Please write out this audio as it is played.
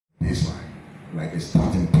like a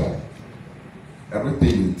starting point. Everything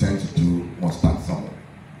you intend to do must start somewhere.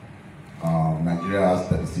 Nigeria has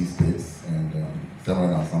 36 states and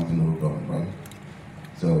 700 and something local government, right?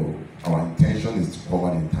 So our intention is to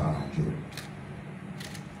cover the entire Nigeria.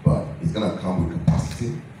 But it's gonna come with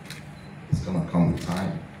capacity, it's gonna come with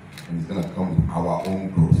time, and it's gonna come with our own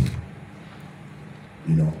growth.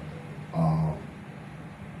 You know,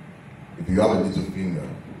 if you have a little finger,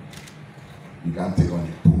 you can't take on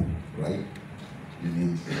the pool, right? You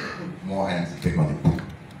need more hands to take on the pool.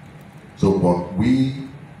 So, but we,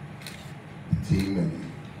 the team and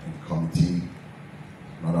the committee,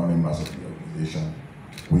 and other members of the organization,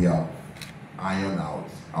 we have ironed out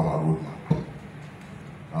our roadmap.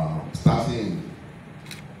 Starting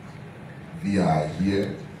VI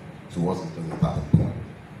here towards the starting point.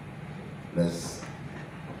 Let's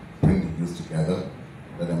bring the youth together,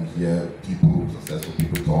 let them hear people, successful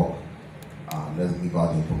people talk, let's give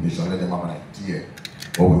out the information, let them have an idea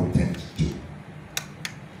what we intend to do.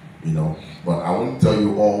 You know, but I won't tell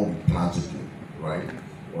you all we plan to do, right?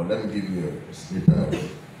 Well, let me give you a snippet of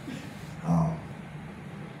it.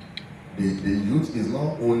 The youth is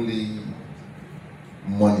not only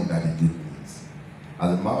money that the youth needs.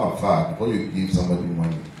 As a matter of fact, before you give somebody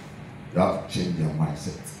money, you have to change their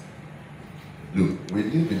mindset. Look, we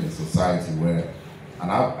live in a society where an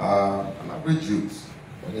average youth,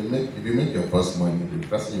 if you make your first money, the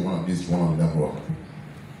first thing you want to do is you want to level up.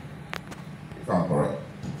 If I'm correct,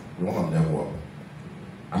 you want to level up.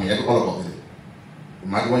 I mean, all of us.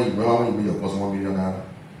 Imagine when you made your first $1 million,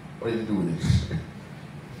 what did you do with it?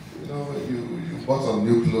 You know, you bought some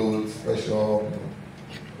new clothes, special.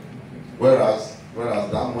 Whereas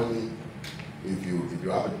that money, if you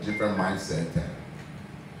have a different mindset,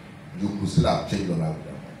 you could still have changed your life with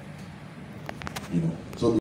that money. You know, so.